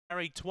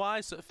Married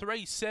Twice,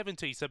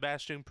 370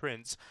 Sebastian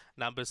Prince,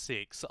 number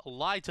 6,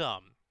 Light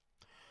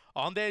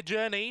on their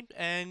journey,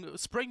 and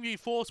Springview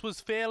Force was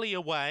fairly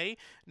away.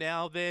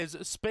 Now there's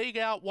Speed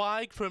Out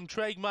Wide from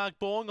Trademark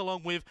Born,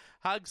 along with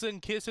Hugs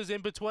and Kisses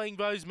in between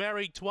those.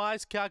 Married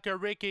Twice,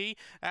 Kakariki,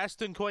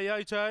 Aston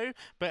Kyoto,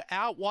 but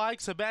out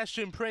wide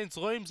Sebastian Prince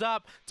looms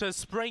up to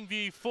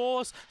Springview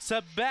Force.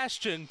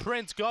 Sebastian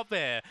Prince got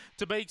there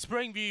to beat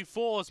Springview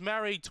Force,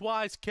 Married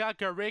Twice,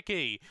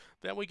 Kakariki.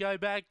 Then we go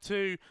back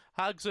to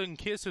Hugs and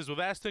Kisses with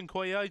Aston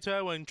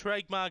Kyoto and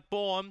Trademark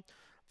Born.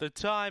 The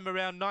time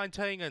around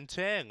 19 and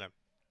 10.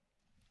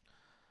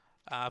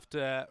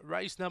 After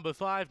race number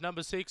 5,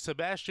 number 6,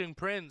 Sebastian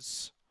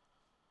Prince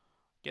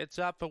gets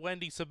up for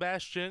Wendy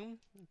Sebastian,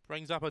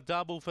 brings up a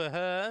double for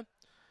her.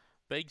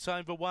 Beats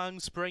home for 1,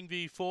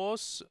 Springview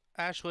Force,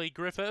 Ashley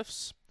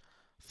Griffiths.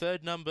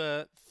 Third,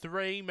 number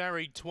 3,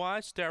 Married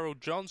Twice, Daryl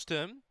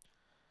Johnston.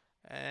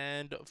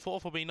 And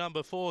fourth will be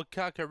number 4,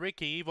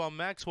 Kakariki, Yvonne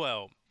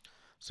Maxwell.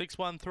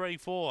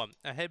 6-1-3-4,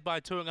 ahead by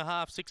 2.5,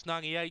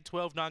 6.98,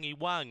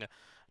 12.91.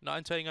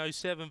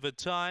 1907 for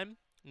time,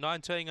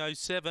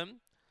 1907,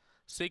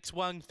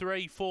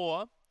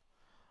 6-1-3-4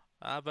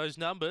 are those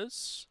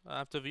numbers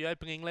after the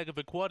opening leg of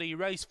the quaddie,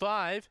 race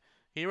 5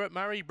 here at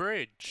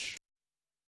Murray-Bridge.